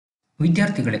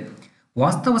ವಿದ್ಯಾರ್ಥಿಗಳೇ,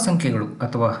 ವಾಸ್ತವ ಸಂಖ್ಯೆಗಳು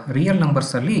ಅಥವಾ ರಿಯಲ್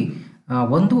ನಂಬರ್ಸಲ್ಲಿ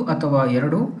 1 ಅಥವಾ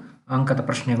 2 ಅಂಕದ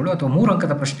ಪ್ರಶ್ನೆಗಳು ಅಥವಾ 3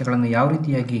 ಅಂಕದ ಪ್ರಶ್ನೆಗಳನ್ನು ಯಾವ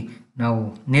ರೀತಿಯಾಗಿ ನಾವು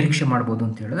ನಿರೀಕ್ಷೆ ಮಾಡ್ಬೋದು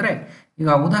ಅಂತ ಹೇಳಿದ್ರೆ, ಈಗ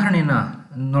ಉದಾಹರಣೆಯನ್ನು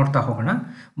ನೋಡ್ತಾ ಹೋಗೋಣ.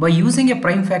 By using A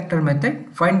prime factor method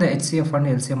find the HCF and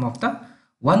LCM of the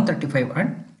 135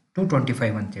 and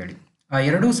 225 ಅಂತೇಳಿ ಆ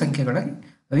ಎರಡೂ ಸಂಖ್ಯೆಗಳ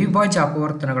ಅವಿಭಾಜ್ಯ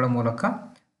ಅಪವರ್ತನಗಳ ಮೂಲಕ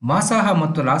ಮಾಸಾಹ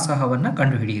ಮತ್ತು ಲಾಸಾಹವನ್ನು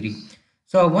ಕಂಡುಹಿಡಿಯಿರಿ.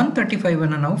 ಸೊ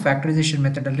 135 ನಾವು ಫ್ಯಾಕ್ಟರೈಸೇಷನ್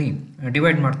ಮೆಥಡಲ್ಲಿ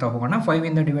ಡಿವೈಡ್ ಮಾಡ್ತಾ ಹೋಗೋಣ. 5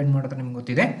 ಇಂದ ಡಿವೈಡ್ ಮಾಡಿದ್ರೆ ನಿಮ್ಗೆ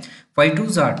ಗೊತ್ತಿದೆ 5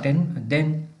 2s are 10,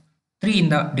 ದೆನ್ 3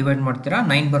 ಇಂದ ಡಿವೈಡ್ ಮಾಡ್ತೀರಾ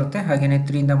 9 ಬರುತ್ತೆ, ಹಾಗೆಯೇ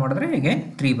 3 ಇಂದ ಮಾಡಿದ್ರೆ ಹೇಗೆ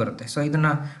 3 ಬರುತ್ತೆ. ಸೊ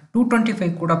ಇದನ್ನು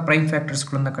 225 ಕೂಡ ಪ್ರೈಮ್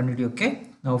ಫ್ಯಾಕ್ಟರ್ಸ್ಗಳನ್ನು ಕಂಡುಹಿಡಿಯೋಕ್ಕೆ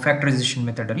ನಾವು ಫ್ಯಾಕ್ಟರೈಸೇಷನ್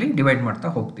ಮೆಥಡಲ್ಲಿ ಡಿವೈಡ್ ಮಾಡ್ತಾ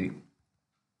ಹೋಗ್ತೀವಿ.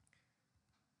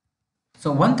 ಸೊ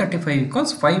 135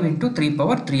 ಈಕ್ವಲ್ಸ್ 5 ಇಂಟು 3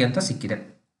 ಪವರ್ 3 ಅಂತ ಸಿಕ್ಕಿದೆ.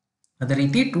 ಅದೇ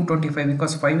ರೀತಿ 225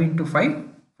 equals 5 into 5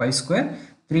 5 square,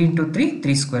 3 into 3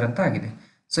 3 square ಅಂತ ಆಗಿದೆ.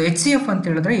 ಸೊ HCF ಅಂತ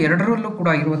ಹೇಳಿದ್ರೆ ಎರಡರಲ್ಲೂ ಕೂಡ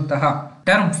ಇರುವಂತಹ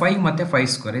ಟರ್ಮ್ 5 ಮತ್ತು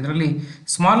 5 ಸ್ಕ್ವೇರ್, ಇದರಲ್ಲಿ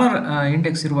ಸ್ಮಾಲರ್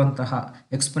ಇಂಡೆಕ್ಸ್ ಇರುವಂತಹ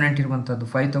ಎಕ್ಸ್ಪೊನೆಂಟ್ ಇರುವಂಥದ್ದು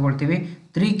 5 ತಗೊಳ್ತೀವಿ.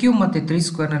 3 ಕ್ಯೂಬ್ ಮತ್ತು 3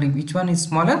 ಸ್ಕ್ವೇರ್ನಲ್ಲಿ which one is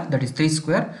smaller, that is 3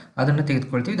 square, ಅದನ್ನು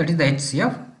ತೆಗೆದುಕೊಳ್ತೀವಿ, that is the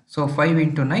HCF. So 5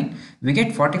 into 9 we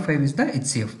get 45 is the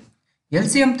HCF.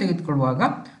 LCM ತೆಗೆದುಕೊಳ್ಳುವಾಗ,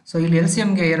 ಸೊ ಇಲ್ಲಿ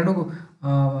LCMಗೆ ಎರಡು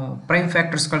ಪ್ರೈಮ್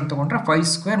ಫ್ಯಾಕ್ಟರ್ಸ್ಗಳು ತೊಗೊಂಡ್ರೆ 5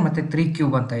 ಸ್ಕ್ವೇರ್ ಮತ್ತು 3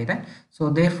 ಕ್ಯೂಬ್ ಅಂತ ಇದೆ. ಸೊ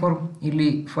ದೇರ್ ಫೋರ್ ಇಲ್ಲಿ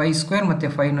 5 ಸ್ಕ್ವೇರ್ ಮತ್ತು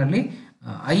 5ನಲ್ಲಿ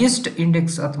ಹೈಯೆಸ್ಟ್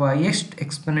ಇಂಡೆಕ್ಸ್ ಅಥವಾ ಹೈಯೆಸ್ಟ್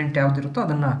ಎಕ್ಸ್ಪೊನೆಂಟ್ ಯಾವುದಿರುತ್ತೋ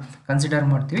ಅದನ್ನು ಕನ್ಸಿಡರ್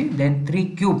ಮಾಡ್ತೀವಿ. ದೆನ್ 3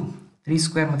 ಕ್ಯೂಬ್, 3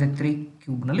 ಸ್ಕ್ವೇರ್ ಮತ್ತು 3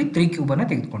 ಕ್ಯೂಬ್ನಲ್ಲಿ 3 ಕ್ಯೂಬನ್ನು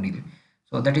ತೆಗೆದುಕೊಂಡಿದ್ವಿ.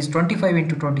 ಸೊ ದಟ್ ಈಸ್ 25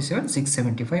 ಇಂಟು 27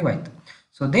 675 ಆಯಿತು.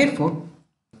 ಸೊ ದೇರ್ ಫೋರ್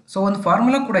ಒಂದು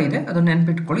ಫಾರ್ಮುಲಾ ಕೂಡ ಇದೆ, ಅದನ್ನು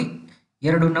ನೆನ್ಪಿಟ್ಕೊಳ್ಳಿ.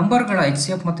 ಎರಡು ನಂಬರ್ಗಳ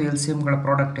HCF ಮತ್ತು LCMಗಳ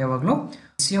ಪ್ರಾಡಕ್ಟ್ ಯಾವಾಗಲೂ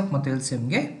HCF ಮತ್ತು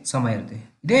LCMಗೆ ಸಮ ಇರುತ್ತೆ.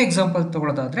 ಇದೇ example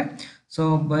ತಗೊಳ್ಳೋದಾದರೆ, so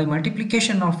by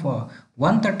multiplication of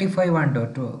 135 and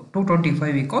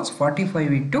 225 equals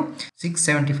 45 into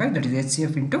 675, that is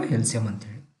HCF into LCM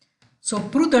ಅಂತೇಳಿ. So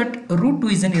prove that root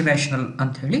 2 is N irrational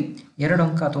ಅಂತ ಹೇಳಿ 2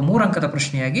 ಅಂಕ ಅಥವಾ 3 ಅಂಕದ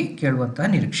ಪ್ರಶ್ನೆಯಾಗಿ ಕೇಳುವಂತಹ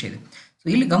ನಿರೀಕ್ಷೆ ಇದೆ. ಸೊ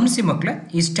ಇಲ್ಲಿ ಗಮನಿಸಿ ಮಕ್ಕಳೇ,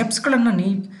 ಈ ಸ್ಟೆಪ್ಸ್ಗಳನ್ನು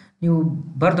ನೀವು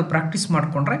ಬರೆದು ಪ್ರಾಕ್ಟೀಸ್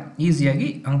ಮಾಡಿಕೊಂಡ್ರೆ ಈಸಿಯಾಗಿ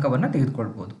ಅಂಕವನ್ನು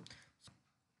ತೆಗೆದುಕೊಳ್ಬೋದು.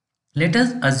 Let us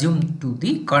assume to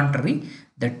the contrary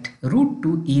that root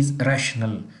 2 is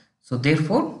rational. So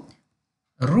therefore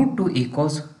root 2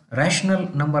 equals rational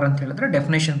number ಅಂತ ಹೇಳಿದ್ರೆ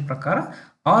ಡೆಫಿನೇಷನ್ ಪ್ರಕಾರ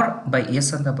r by s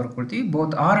ಅಂತ ಬರ್ಕೊಳ್ತೀವಿ.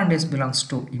 both r and s belongs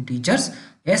to integers.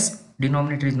 s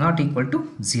denominator is not equal to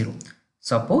 0.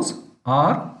 Suppose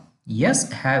r s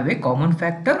have a common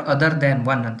factor other than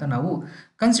 1 ಅಂತ ನಾವು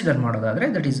consider ಮಾಡೋದಾದರೆ,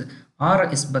 that is r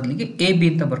s ಬದಲಿಗೆ a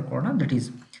b ಅಂತ ಬರ್ಕೊಳ್ಳೋಣ. That is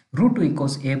root 2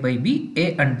 equals a by b, a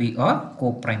and b are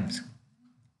co-primes.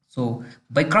 So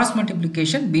by cross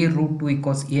multiplication b root 2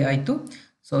 equals a ಆಯಿತು.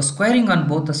 So squaring on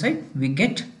both the side we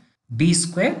get b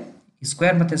square,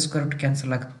 square ಮತ್ತು square root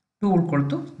cancel ಆಗುತ್ತೆ, 2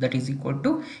 ಉಳ್ಕೊಳ್ತು, that is equal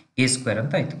to a square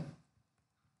ಅಂತ ಆಯಿತು.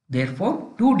 There four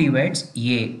 2 divides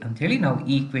a ಅಂಥೇಳಿ ನಾವು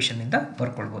ಈ ಈಕ್ವೇಷನ್ನಿಂದ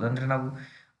ಬರ್ಕೊಳ್ಬೋದು. ಅಂದರೆ ನಾವು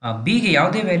ಬಿಗೆ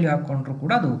ಯಾವುದೇ ವ್ಯಾಲ್ಯೂ ಹಾಕ್ಕೊಂಡ್ರೂ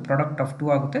ಕೂಡ ಅದು ಪ್ರಾಡಕ್ಟ್ ಆಫ್ 2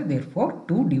 ಆಗುತ್ತೆ. ದೇರ್ ಫೋರ್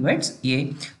 2 ಡಿವೈಡ್ಸ್ a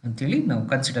ಅಂಥೇಳಿ ನಾವು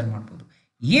ಕನ್ಸಿಡರ್ ಮಾಡ್ಬೋದು.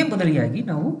 a ಬದಲಿಯಾಗಿ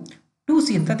ನಾವು 2c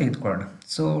ಅಂತ ತೆಗೆದುಕೊಳ್ಳೋಣ.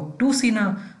 ಸೊ 2cನ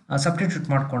ಸಬ್ಸ್ಟಿಟ್ಯೂಟ್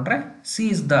ಮಾಡಿಕೊಂಡ್ರೆ c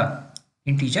is the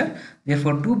integer. There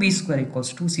four 2b square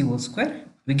equals 2c whole square,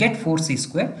 we get 4c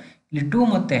square. ಇಲ್ಲಿ 2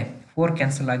 ಮತ್ತು 4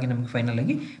 ಕ್ಯಾನ್ಸಲ್ ಆಗಿ ನಮಗೆ ಫೈನಲ್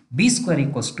ಆಗಿ b square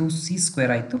equals 2c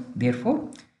square ಆಯಿತು. ದೇರ್ ಫೋರ್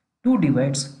 2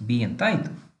 ಡಿವೈಡ್ಸ್ b ಅಂತ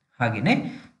ಆಯಿತು. ಹಾಗೆಯೇ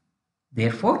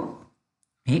there four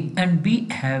a and b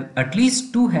have at least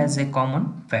 2 has A common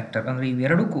factor. ಅಂದರೆ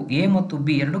ಇವೆರಡಕ್ಕೂ a ಮತ್ತು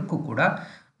b ಎರಡಕ್ಕೂ ಕೂಡ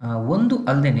ಒಂದು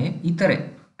ಅಲ್ಲದೆ ಇತರೆ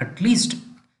ಅಟ್ಲೀಸ್ಟ್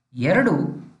 2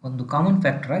 ಒಂದು ಕಾಮನ್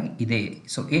ಫ್ಯಾಕ್ಟರ್ ಆಗಿ ಇದೆ.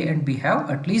 So a and b have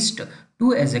at least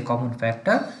 2 as a common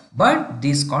factor, but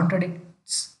this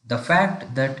contradicts the fact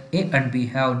that a and b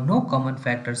have no common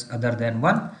factors other than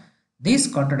 1. This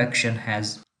contradiction has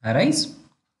arisen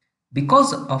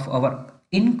because of our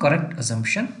incorrect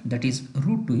assumption, that is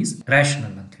root 2 is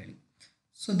rational ಅಂತ ಹೇಳಿ.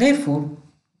 So therefore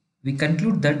we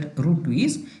conclude that root 2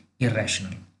 is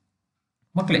irrational.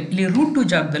 ಮಕ್ಕಳೇ, ಇಲ್ಲಿ root 2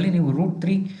 ಜಾಗದಲ್ಲಿ ನೀವು root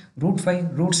 3, root 5,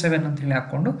 root 7 ಅಂತ ಹೇಳಿ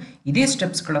ಹಾಕ್ಕೊಂಡು ಇದೇ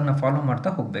ಸ್ಟೆಪ್ಸ್ಗಳನ್ನು ಫಾಲೋ ಮಾಡ್ತಾ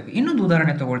ಹೋಗಬೇಕು. ಇನ್ನೊಂದು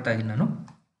ಉದಾಹರಣೆ ತಗೊಳ್ತಾ ಇದ್ದೀನಿ ನಾನು.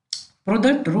 Prove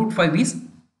that root 5 is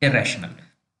irrational.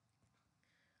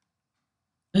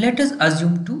 Let us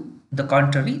assume to the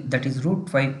contrary, that is root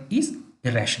 5 is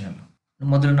irrational.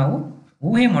 ಮೊದಲು ನಾವು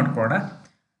ಊಹೆ ಮಾಡ್ಕೊಳ್ಳೋಣ,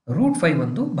 ರೂಟ್ 5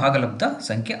 ಒಂದು ಭಾಗಲಬ್ಧ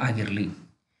ಸಂಖ್ಯೆ ಆಗಿರಲಿ.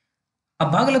 ಆ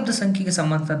ಭಾಗಲಬ್ಧ ಸಂಖ್ಯೆಗೆ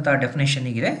ಸಂಬಂಧಂಥ ಡೆಫಿನೇಷನ್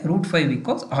ಇದೆ, root 5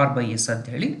 equals r by s ಅಂತ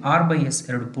ಹೇಳಿ. r by s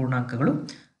ಎರಡು ಪೂರ್ಣಾಂಕಗಳು,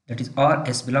 that is r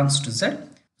s belongs to z.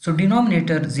 So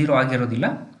denominator 0 ಆಗಿರೋದಿಲ್ಲ.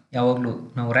 ಯಾವಾಗಲೂ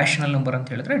ನಾವು ರ್ಯಾಷನಲ್ ನಂಬರ್ ಅಂತ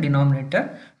ಹೇಳಿದ್ರೆ denominator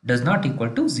does not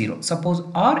equal to 0. Suppose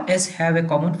r s have A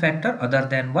common factor other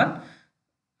than 1,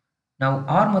 ನಾವು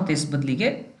r ಮತ್ತು s ಬದಲಿಗೆ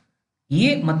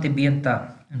a ಮತ್ತು b ಅಂತ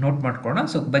ನೋಟ್ ಮಾಡ್ಕೊಳ್ಳೋಣ.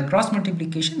 So by cross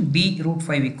multiplication b root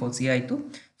 5 equals a ಆಯಿತು.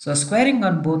 So squaring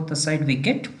on both the side we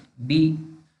get b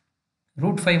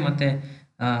root 5 ಮತ್ತು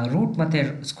root ಮತ್ತು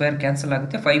square cancel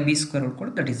ಆಗುತ್ತೆ, 5b²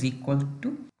 ಉಳ್ಕೊಳ್ಳಿ, that is equal to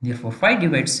therefore 5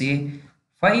 divides a,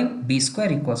 5b²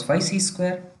 equals 5c²,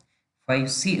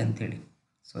 5c ಅಂತೇಳಿ.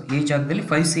 So A ಜಾಗದಲ್ಲಿ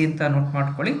 5c ಅಂತ note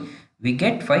ಮಾಡ್ಕೊಳ್ಳಿ. We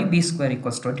get 5b²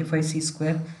 equals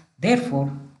 25c², therefore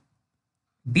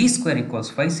b² equals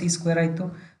 5c² ಆಯಿತು.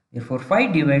 therefore 5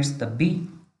 divides the b.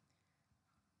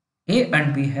 A and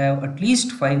B have at least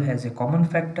 5 as a common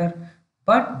factor,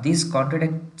 but this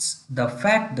contradicts the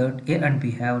fact that A and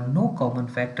B have no common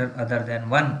factor other than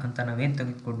 1 ಅಂತ ನಾವೇನು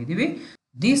ತೆಗೆದುಕೊಂಡಿದ್ದೀವಿ.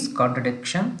 This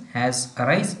contradiction has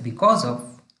arisen because of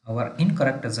our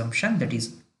incorrect assumption, that is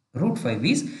root 5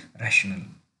 is rational.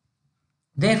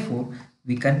 Therefore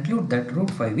we conclude that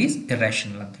root 5 is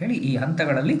irrational ಅಂತ ಹೇಳಿ ಈ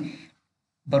ಹಂತಗಳಲ್ಲಿ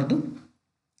ಬರೆದು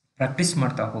practice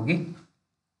ಮಾಡ್ತಾ ಹೋಗಿ.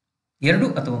 2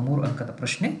 ಅಥವಾ 3 ಅಂಕದ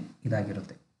ಪ್ರಶ್ನೆ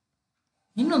ಇದಾಗಿರುತ್ತೆ.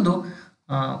 ಇನ್ನೊಂದು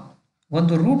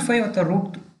ಒಂದು ರೂಟ್ 5 ಅಥವಾ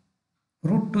ರೂಟ್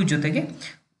 2 ಜೊತೆಗೆ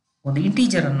ಒಂದು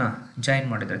ಇಂಟೀಜರನ್ನು ಜಾಯಿನ್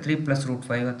ಮಾಡಿದರೆ 3 +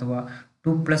 √5 ಅಥವಾ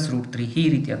 2 + √3 ಈ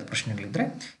ರೀತಿಯಾದ ಪ್ರಶ್ನೆಗಳಿದ್ದರೆ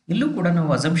ಇಲ್ಲೂ ಕೂಡ ನಾವು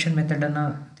ಅಸಂಪ್ಷನ್ ಮೆಥಡನ್ನು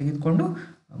ತೆಗೆದುಕೊಂಡು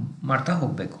ಮಾಡ್ತಾ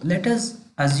ಹೋಗಬೇಕು. Let us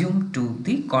assume to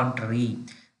the contrary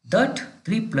that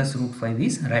 3 + √5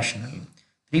 is rational.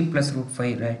 3 +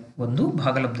 √5 ಒಂದು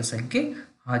ಭಾಗಲಬ್ಧ ಸಂಖ್ಯೆ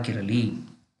ಆಗಿರಲಿ.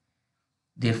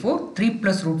 therefore 3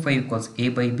 + √5 equals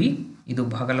a/b. ಇದು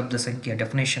ಭಾಗಲಬ್ಧ ಸಂಖ್ಯೆಯ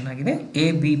ಡೆಫಿನೇಷನ್ ಆಗಿದೆ. a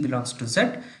b belongs to z,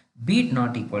 b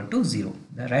not equal to 0.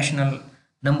 The rational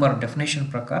number definition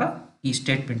ಪ್ರಕಾರ ಈ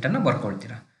ಸ್ಟೇಟ್ಮೆಂಟನ್ನು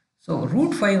ಬರ್ಕೊಳ್ತೀರಾ. ಸೊ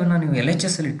ರೂಟ್ 5 ನೀವು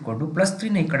LHS ಅಲ್ಲಿ ಇಟ್ಕೊಂಡು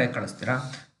 +3ನ ಈ ಕಡೆ ಕಳಿಸ್ತೀರಾ.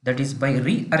 That is by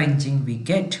rearranging we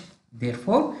get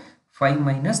therefore 5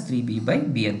 -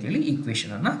 3b/b ಅಂತೇಳಿ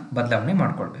ಈಕ್ವೇಷನನ್ನು ಬದಲಾವಣೆ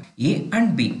ಮಾಡ್ಕೊಳ್ಬೇಕು. a and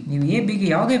b, ನೀವು a bಗೆ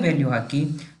ಯಾವುದೇ ವ್ಯಾಲ್ಯೂ ಹಾಕಿ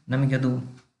ನಮಗೆ ಅದು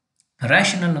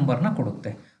ರ್ಯಾಷನಲ್ ನಂಬರ್ನ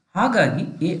ಕೊಡುತ್ತೆ. ಹಾಗಾಗಿ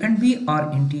a and b are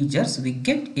integers, we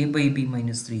get a/b -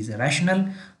 3 is rational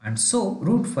and so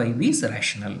root 5 is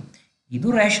rational. ಇದು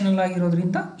ರ್ಯಾಷನಲ್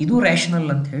ಆಗಿರೋದ್ರಿಂದ ಇದು ರ್ಯಾಷನಲ್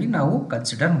ಅಂತ ಹೇಳಿ ನಾವು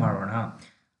ಕನ್ಸಿಡರ್ ಮಾಡೋಣ.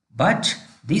 But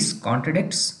this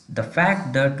ಕಾಂಟ್ರಡಿಕ್ಟ್ಸ್ the fact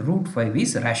that root 5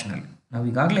 is rational. ನಾವು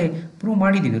ಈಗಾಗಲೇ ಪ್ರೂವ್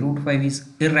ಮಾಡಿದ್ದೀವಿ ರೂಟ್ 5 ಈಸ್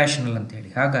ಇರ್ರ್ಯಾಷನಲ್ ಅಂತ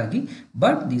ಹೇಳಿ. ಹಾಗಾಗಿ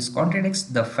but this ಕಾಂಟ್ರಡಿಕ್ಟ್ಸ್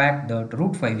the fact that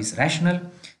root 5 is rational.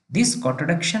 This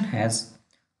contradiction has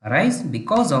arise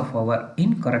because of our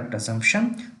incorrect assumption,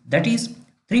 that is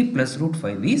 3 +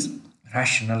 √5 is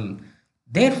rational.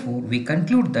 Therefore we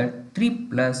conclude that 3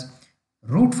 +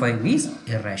 √5 is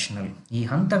irrational. ಈ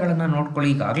ಹಂತಗಳನ್ನು ನೋಡ್ಕೊಳ್ಳಿ.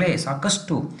 ಈಗಾಗಲೇ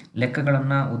ಸಾಕಷ್ಟು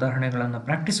ಲೆಕ್ಕಗಳನ್ನು ಉದಾಹರಣೆಗಳನ್ನು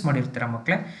ಪ್ರಾಕ್ಟೀಸ್ ಮಾಡಿರ್ತೀರ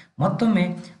ಮಕ್ಕಳೇ. ಮತ್ತೊಮ್ಮೆ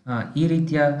ಈ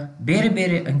ರೀತಿಯ ಬೇರೆ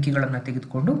ಬೇರೆ ಅಂಕಿಗಳನ್ನು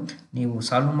ತೆಗೆದುಕೊಂಡು ನೀವು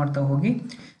ಸಾಲ್ವ್ ಮಾಡ್ತಾ ಹೋಗಿ,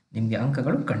 ನಿಮಗೆ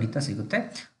ಅಂಕಗಳು ಖಂಡಿತ ಸಿಗುತ್ತೆ.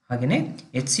 ಹಾಗೆಯೇ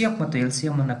HCF ಮತ್ತು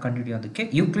LCM ಅನ್ನು ಕಂಡುಹಿಡಿಯೋದಕ್ಕೆ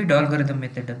ಯೂಕ್ಲಿಡ್ ಆಲ್ಗಾರಿದಮ್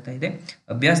ಮೆಥಡ್ ಅಂತ ಇದೆ.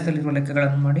 ಅಭ್ಯಾಸದಲ್ಲಿರುವ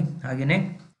ಲೆಕ್ಕಗಳನ್ನು ಮಾಡಿ. ಹಾಗೆಯೇ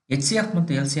HCF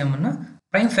ಮತ್ತು LCM ಅನ್ನು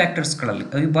ಪ್ರೈಮ್ ಫ್ಯಾಕ್ಟರ್ಸ್ಗಳಲ್ಲಿ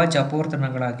ಅವಿಭಾಜ್ಯ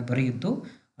ಅಪವರ್ತನಗಳಾಗಿ ಬರೆಯಿದ್ದು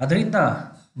ಅದರಿಂದ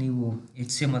ನೀವು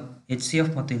HCF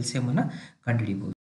ಮತ್ತು LCM ಅನ್ನು ಕಂಡುಹಿಡಿಯಬಹುದು.